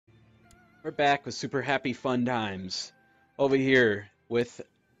We're back with super happy fun times. Over here with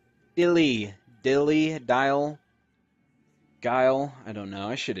Dilly. Dilly, Dial, Guile. I don't know.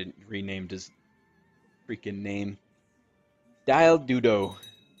 I should have renamed his freaking name. Dial Dudo. What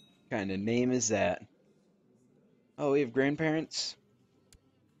kind of name is that? Oh, we have grandparents?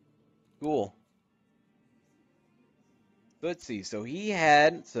 Cool. Let's see.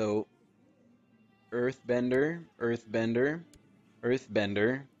 Earthbender, Earthbender, Earthbender,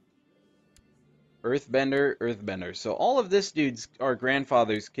 Earthbender, Earthbender. So all of this dude's, our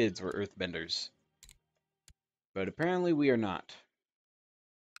grandfather's kids were Earthbenders. But apparently we are not.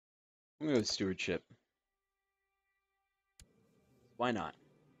 I'm gonna go with stewardship. Why not?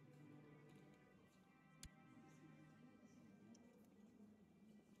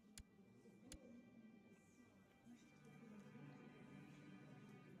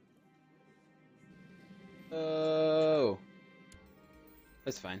 Oh,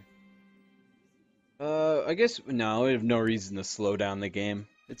 that's fine. I guess no, we have no reason to slow down the game.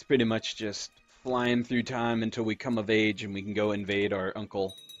 It's pretty much just flying through time until we come of age and we can go invade our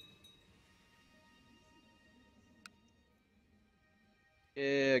uncle.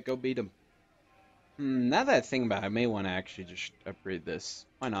 Yeah, go beat him. Now that I think about it, I may want to actually just upgrade this.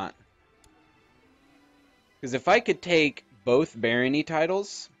 Why not? Because if I could take both barony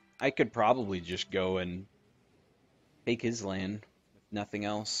titles, I could probably just go and take his land with nothing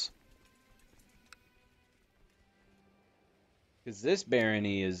else. Because this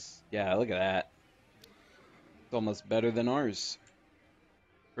barony is, yeah, look at that. It's almost better than ours.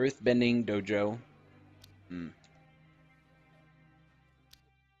 Earthbending Dojo. Hmm.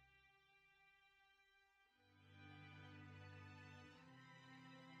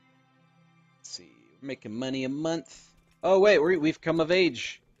 Let's see. We're making money a month. Oh, wait, we've come of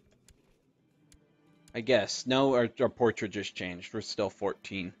age. I guess. No, our portrait just changed. We're still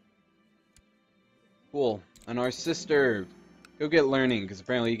 14. Cool. And our sister, go get learning, because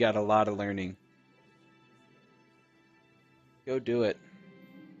apparently you got a lot of learning. Go do it.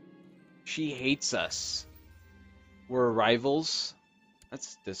 She hates us. We're rivals.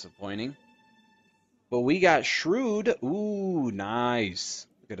 That's disappointing. But we got shrewd. Ooh, nice.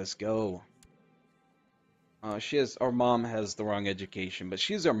 Look at us go. Our mom has the wrong education, but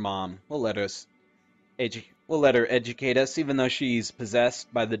she's our mom. We'll let her educate us, even though she's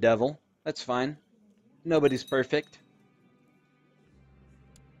possessed by the devil. That's fine. Nobody's perfect.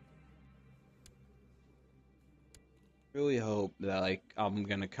 Really hope that like I'm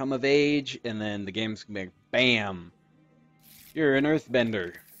gonna come of age and then the game's gonna be like, bam, you're an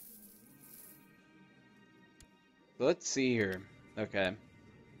earthbender. So let's see here. Okay.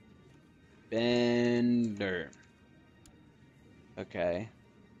 Bender. Okay.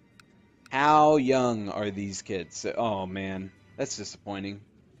 How young are these kids? Oh man, that's disappointing.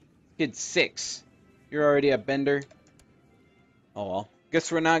 Kid's 6. You're already a bender? Oh well. Guess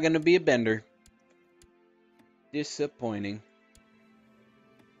we're not gonna be a bender. Disappointing.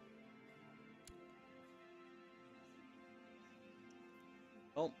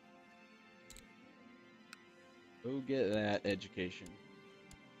 Well, go get that education.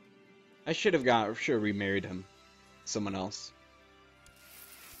 I should have remarried him. Someone else.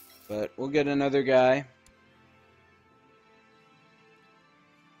 But we'll get another guy.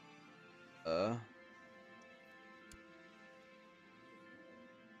 Uh.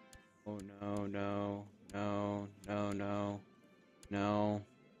 Oh no, no, no, no, no, no.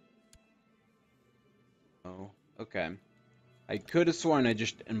 Oh, okay. I could have sworn I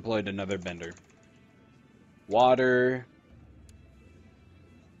just employed another bender. Water.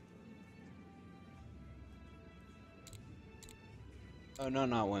 Oh no,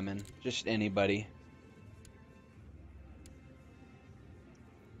 not women. Just anybody.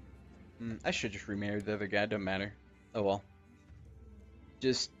 I should just remarry the other guy. Don't matter. Oh well.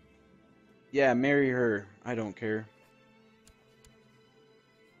 Just, yeah, marry her. I don't care.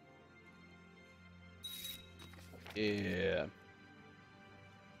 Yeah.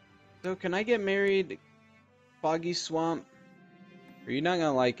 So can I get married, Foggy Swamp? Or you're not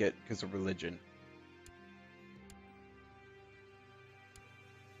gonna like it because of religion?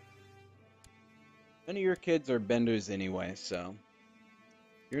 None of your kids are benders anyway, so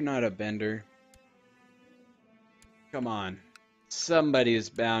you're not a bender. Come on. Somebody is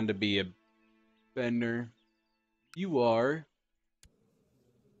bound to be a bender. You are.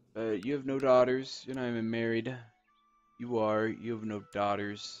 You have no daughters. You're not even married. You are. You have no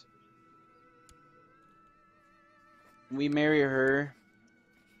daughters. Can we marry her?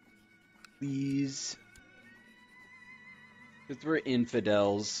 Please. Because we're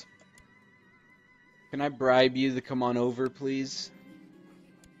infidels. Can I bribe you to come on over, please?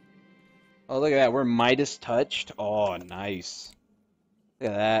 Oh, look at that. We're Midas touched. Oh, nice.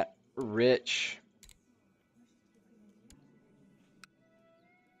 Look at that. We're rich.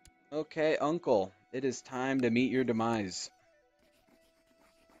 Okay, Uncle. It is time to meet your demise.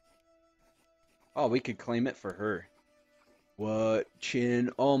 Oh, we could claim it for her. What? Chin?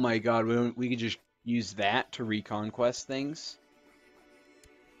 Oh my god, we could just use that to reconquest things?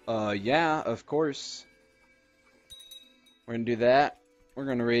 Yeah, of course. We're gonna do that. We're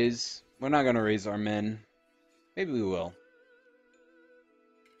not gonna raise our men. Maybe we will.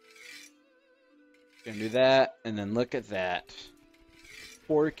 Gonna do that, and then look at that.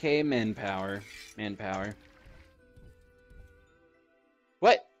 4K manpower. Manpower.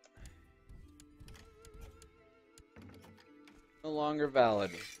 What? No longer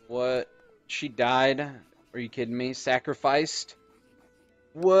valid. What? She died? Are you kidding me? Sacrificed?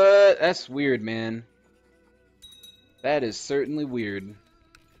 What? That's weird, man. That is certainly weird.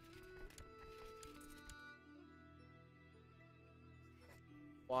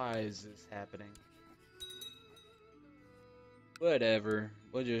 Why is this happening? Whatever.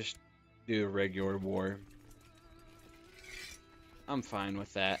 We'll just do a regular war. I'm fine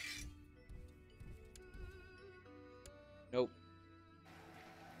with that. Nope.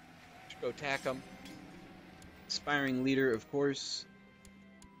 Just go attack them. Aspiring leader, of course.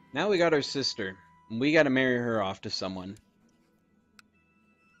 Now we got our sister. And we gotta marry her off to someone.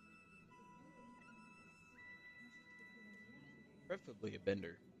 Preferably a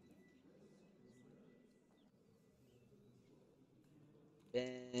bender.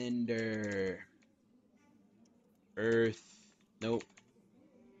 Bender. Earth. Nope.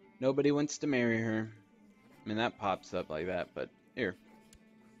 Nobody wants to marry her. I mean, that pops up like that, but here.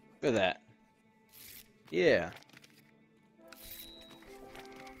 Look at that. Yeah.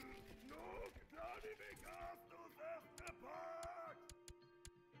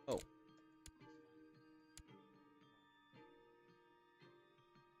 Oh. How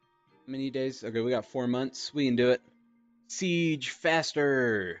many days? Okay, we got 4 months. We can do it. Siege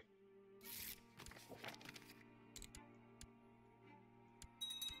faster.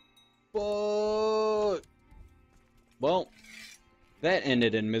 Whoa. Well, that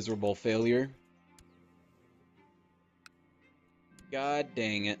ended in miserable failure. God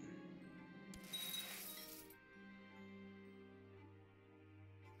dang it.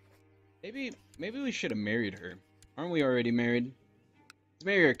 Maybe we should have married her. Aren't we already married? Let's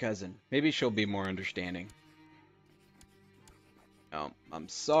marry her cousin. Maybe she'll be more understanding. I'm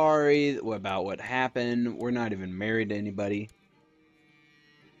sorry about what happened. We're not even married to anybody.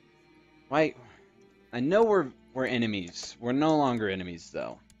 Right? I know we're enemies. We're no longer enemies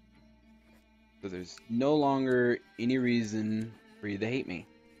though. So there's no longer any reason for you to hate me.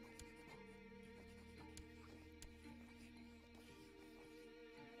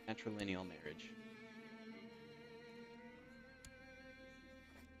 Matrilineal marriage.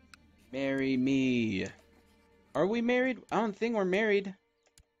 Marry me. Are we married? I don't think we're married. She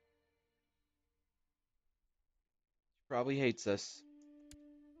probably hates us.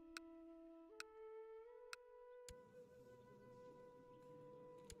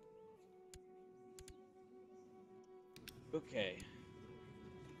 Okay.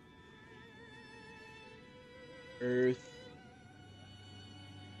 Earth.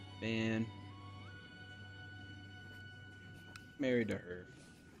 Man. Married to her.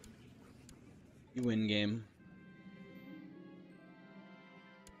 You win game.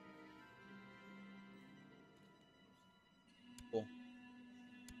 Cool.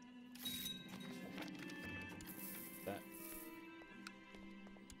 That.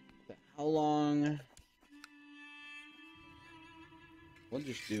 How long? We'll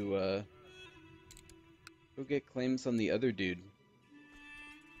just do, go get claims on the other dude.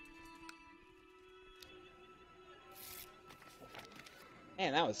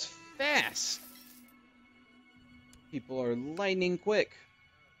 Man, that was fast! People are lightning quick.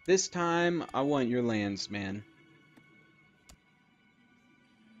 This time, I want your lands, man.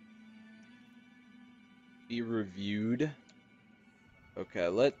 Be reviewed. Okay,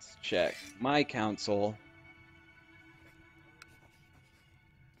 let's check. My council.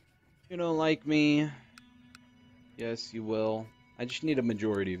 You don't like me? Yes, you will. I just need a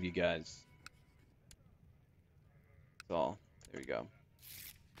majority of you guys. That's all. There we go.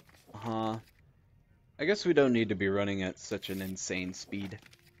 Uh-huh. I guess we don't need to be running at such an insane speed.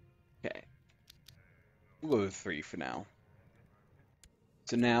 Okay. We'll go with 3 for now.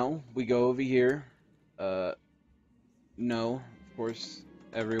 So now, we go over here. No, of course,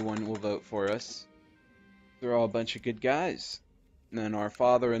 everyone will vote for us. They're all a bunch of good guys. And then our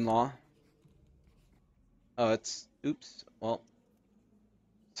father-in-law. Oh, it's... Oops. Well,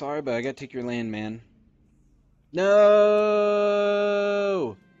 Sorry, but I gotta take your land, man. No!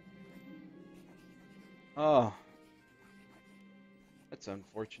 Oh, that's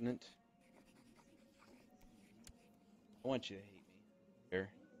unfortunate. I want you to hate me. Here.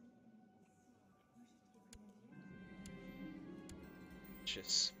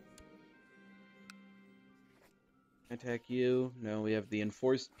 Just attack you. No, we have the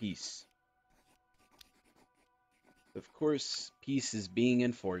enforced peace. Of course, peace is being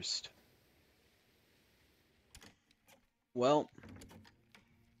enforced. Well,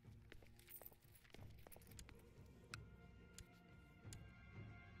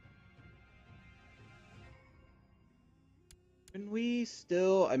 can we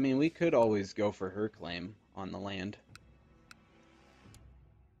still... I mean, we could always go for her claim on the land.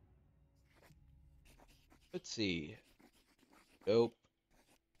 Let's see. Nope.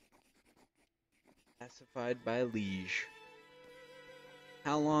 Pacified by liege.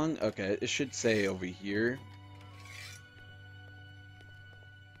 How long? Okay, it should say over here.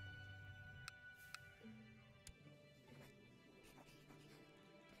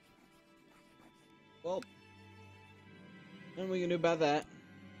 Well, what are we gonna do about that?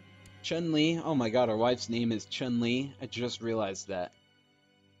 Chun-Li. Oh my god, our wife's name is Chun-Li. I just realized that.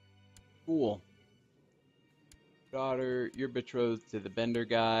 Cool. Daughter, you're betrothed to the Bender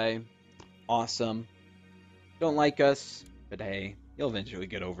guy. Awesome. Don't like us, but hey, you'll eventually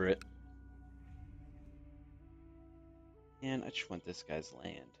get over it. And I just want this guy's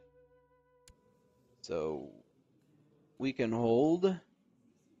land. So, we can hold.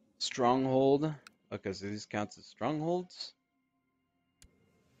 Stronghold. Okay, so these counts as strongholds.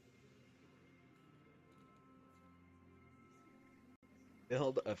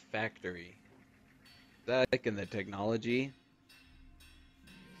 Build a factory. Is that like in the technology?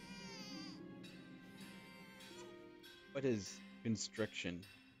 What is construction?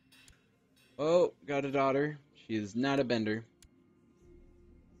 Oh, got a daughter. She is not a Bender.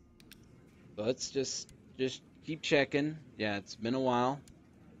 So let's just keep checking. Yeah, it's been a while.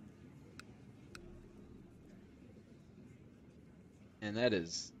 And that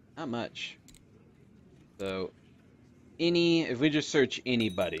is not much. So, if we just search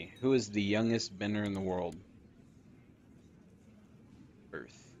anybody, who is the youngest Bender in the world?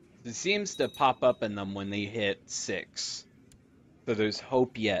 Earth. It seems to pop up in them when they hit 6. So there's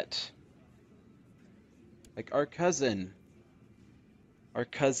hope yet. Like our cousin. Our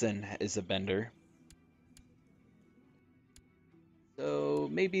cousin is a Bender. So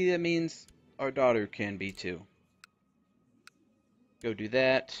maybe that means our daughter can be too. Go do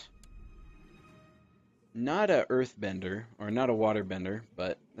that. Not a earthbender, or not a waterbender,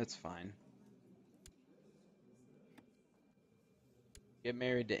 but that's fine. Get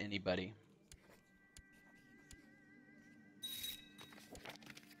married to anybody.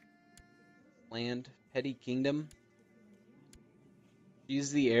 Land, petty kingdom.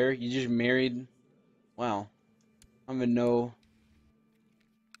 Use the heir. You just married. Wow. I don't even know.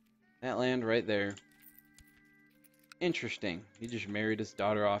 That land right there. Interesting. He just married his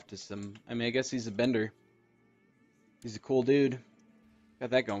daughter off to some... I mean, I guess he's a Bender. He's a cool dude. Got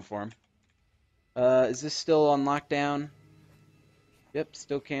that going for him. Is this still on lockdown? Yep,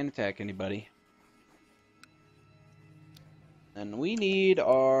 still can't attack anybody. And we need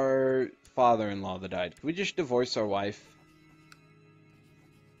our father-in-law that died. Can we just divorce our wife?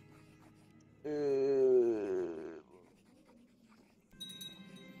 Is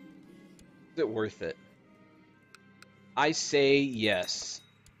it worth it? I say yes.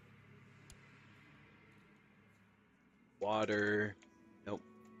 Water. Nope.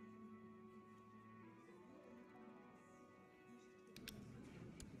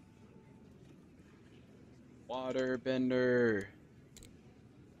 Water bender.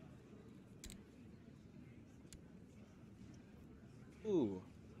 Ooh.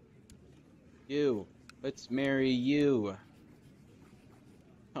 You. Let's marry you.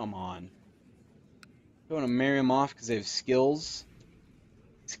 Come on. You want to marry them off because they have skills?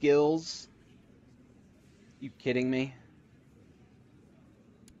 Skills? You kidding me?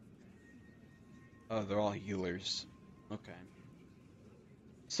 Oh, they're all healers. Okay.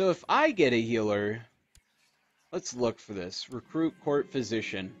 So if I get a healer, let's look for this. Recruit court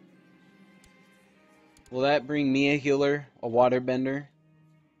physician. Will that bring me a healer? A waterbender?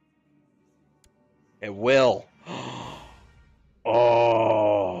 It will.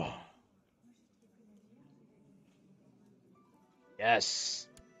 Oh. Yes.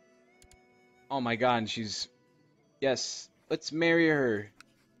 Oh my god, and she's... Yes. Let's marry her.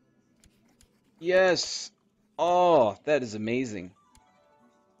 Yes. Oh, that is amazing.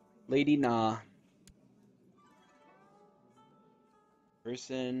 Lady Na.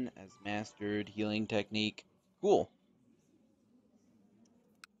 Person has mastered healing technique. Cool.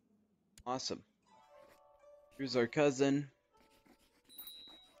 Awesome. Here's our cousin.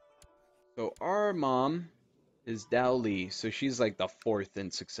 So our mom is Dao Li, so she's like the fourth in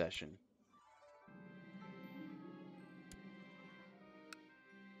succession.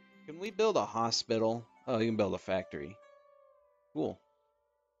 Can we build a hospital? Oh, you can build a factory. Cool.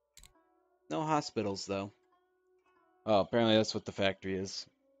 No hospitals, though. Oh, apparently that's what the factory is.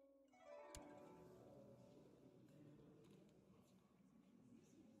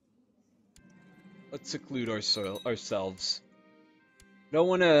 Let's seclude ourselves. Don't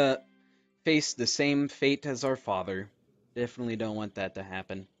want to face the same fate as our father. Definitely don't want that to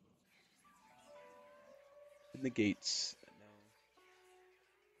happen. In the gates.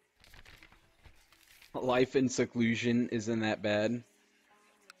 No. Life in seclusion isn't that bad.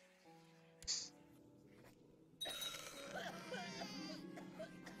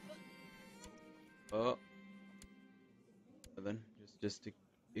 Oh, then just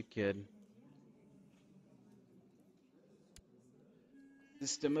a kid.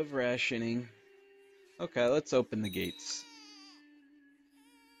 System of rationing. Okay, let's open the gates.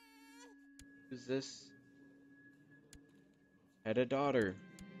 Who's this? Had a daughter.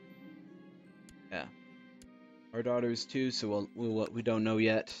 Yeah. Our daughters too, so we don't know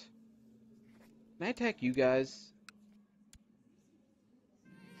yet. Can I attack you guys?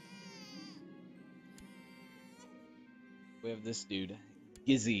 We have this dude.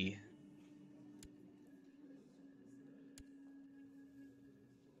 Gizzy.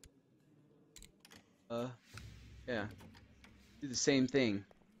 Yeah. Do the same thing.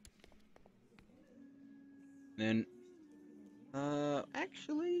 And then,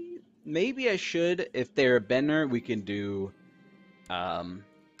 actually, maybe I should. If they're a bender, we can do,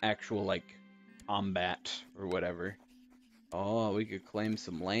 actual, like, combat or whatever. Oh, we could claim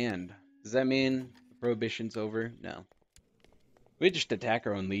some land. Does that mean the prohibition's over? No. We just attack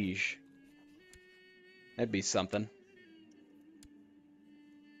our own liege. That'd be something.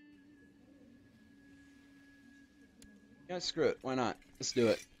 Yeah, screw it. Why not? Let's do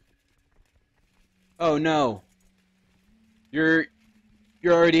it. Oh no. You're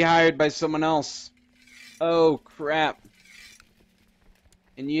already hired by someone else. Oh crap.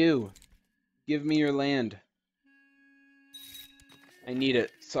 And you, give me your land. I need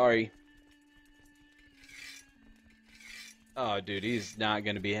it. Sorry. Oh dude, he's not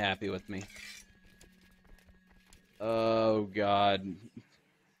gonna be happy with me. Oh god.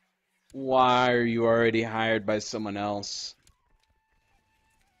 Why are you already hired by someone else?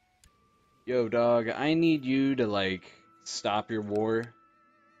 Yo dog, I need you to like stop your war.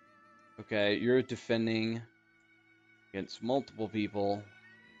 Okay, you're defending against multiple people.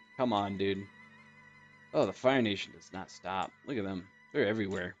 Come on, dude. Oh, the Fire Nation does not stop. Look at them. They're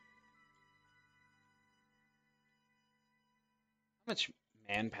everywhere. How much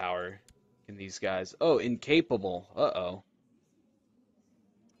manpower can these guys... Oh, incapable. Uh-oh.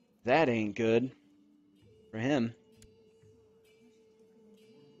 That ain't good for him.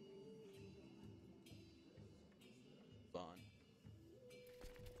 Hold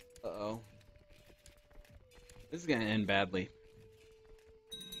on. Uh-oh. This is gonna end badly.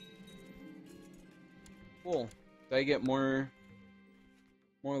 Cool. Do I get more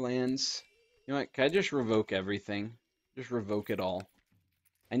lands? You know what? Can I just revoke everything? Just revoke it all.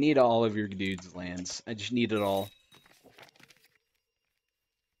 I need all of your dudes' lands. I just need it all.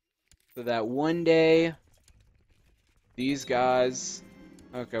 So that one day, these guys...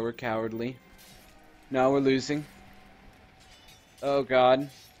 Okay, we're cowardly. No, we're losing. Oh god.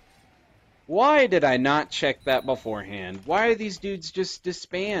 Why did I not check that beforehand? Why are these dudes just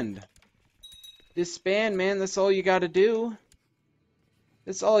disband? Disband, man, that's all you gotta do.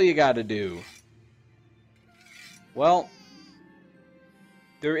 That's all you gotta do. Well,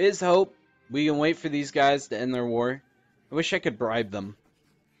 there is hope. We can wait for these guys to end their war. I wish I could bribe them.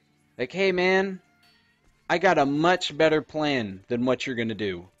 Like, hey man, I got a much better plan than what you're gonna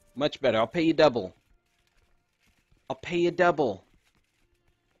do. Much better. I'll pay you double. I'll pay you double.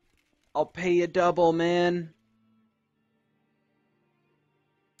 I'll pay you double, man.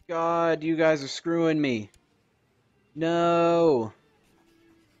 God, you guys are screwing me. No.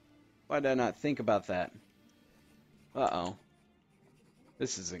 Why did I not think about that? Uh-oh.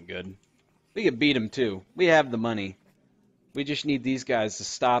 This isn't good. We could beat them too. We have the money. We just need these guys to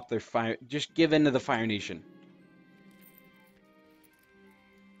stop their fire. Just give in to the Fire Nation.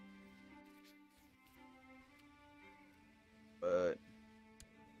 But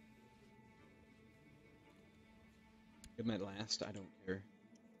it might last. I don't care.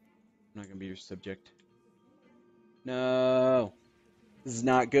 I'm not gonna be your subject. No. This is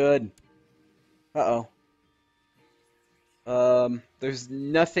not good. Uh-oh. There's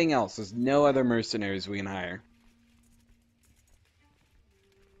nothing else. There's no other mercenaries we can hire.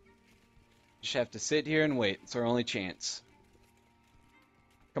 Just have to sit here and wait. It's our only chance.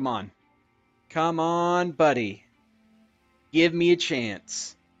 Come on. Come on, buddy. Give me a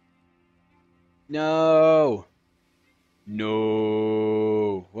chance. No.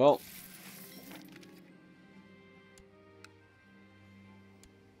 No. Well.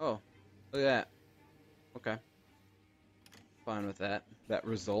 Oh. Look at that. Okay. Fine with that. That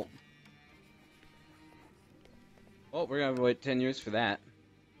result. Well, we're gonna wait 10 years for that.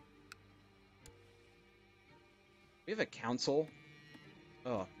 We have a council?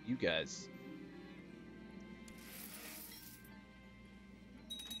 Oh, you guys.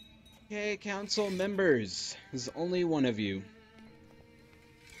 Okay, council members. There's only one of you.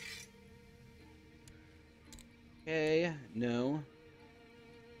 Okay, no.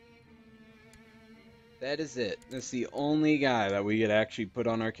 That is it. That's the only guy that we could actually put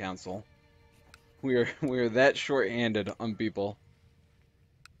on our council. We're that short-handed on people.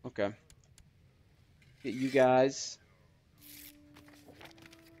 Okay. Get you guys.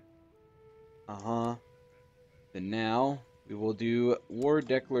 Uh-huh. Then now we will do War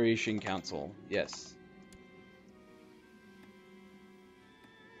Declaration Council. Yes.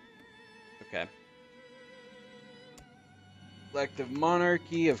 Okay. Elective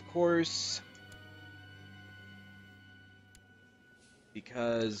monarchy, of course.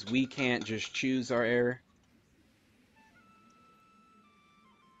 Because we can't just choose our heir.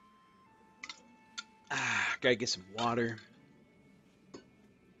 Gotta get some water.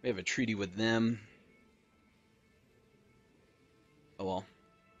 We have a treaty with them. Oh well.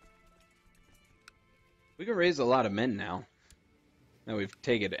 We can raise a lot of men now. Now we've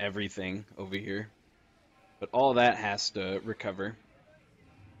taken everything over here. But all that has to recover.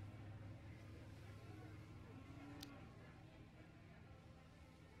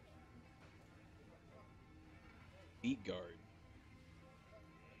 Beat guard.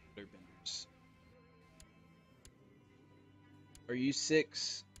 Airbenders. Are you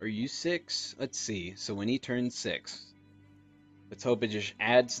 6? Are you 6? Let's see. So when he turns 6, let's hope it just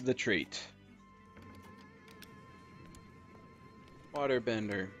adds the trait.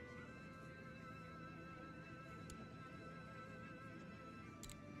 Waterbender.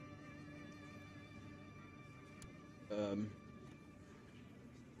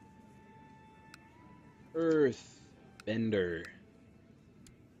 Earth Bender.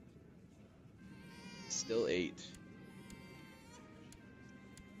 Still 8.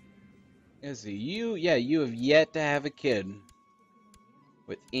 Let's see. Yeah, you have yet to have a kid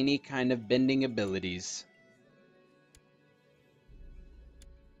with any kind of bending abilities.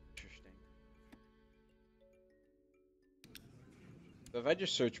 Interesting. So if I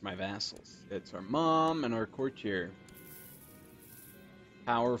just search my vassals, it's our mom and our courtier.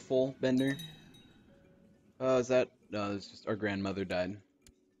 Powerful bender. Oh, is that? No, it's just our grandmother died.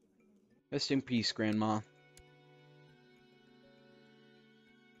 Rest in peace, Grandma.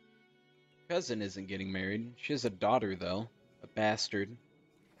 Cousin isn't getting married. She has a daughter, though. A bastard.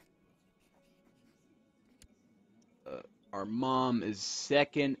 Our mom is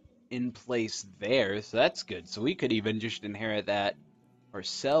second in place there, so that's good. So we could even just inherit that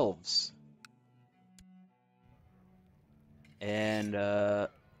ourselves. And, oh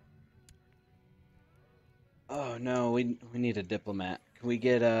no, we need a diplomat. Can we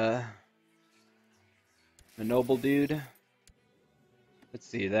get, a noble dude? Let's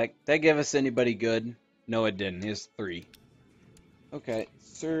see, that give us anybody good? No, it didn't. He has 3. Okay,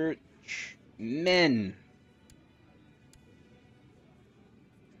 search men.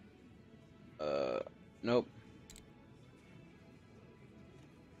 Nope.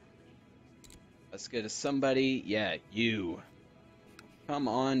 Let's get to somebody. Yeah, you. Come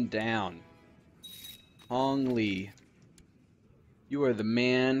on down. Hong Lee. You are the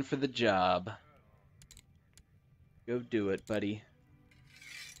man for the job. Go do it, buddy.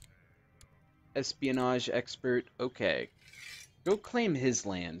 Espionage expert. Okay. Go claim his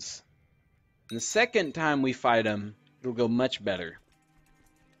lands. And the second time we fight him, it'll go much better.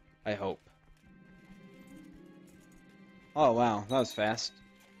 I hope. Oh, wow. That was fast.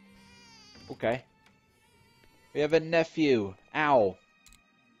 Okay. We have a nephew. Ow.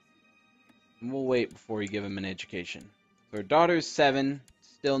 And we'll wait before we give him an education. So our daughter's 7.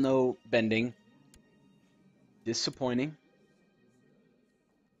 Still no bending. Disappointing.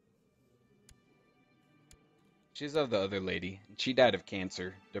 She's of the other lady. She died of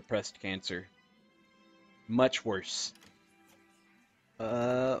cancer. Depressed cancer. Much worse.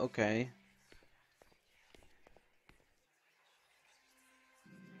 Okay.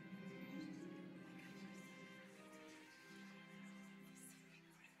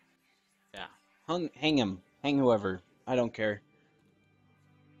 Hang him. Hang whoever. I don't care.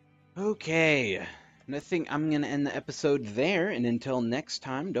 Okay. And I think I'm going to end the episode there. And until next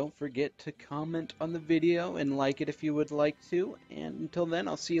time, don't forget to comment on the video and like it if you would like to. And until then,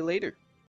 I'll see you later.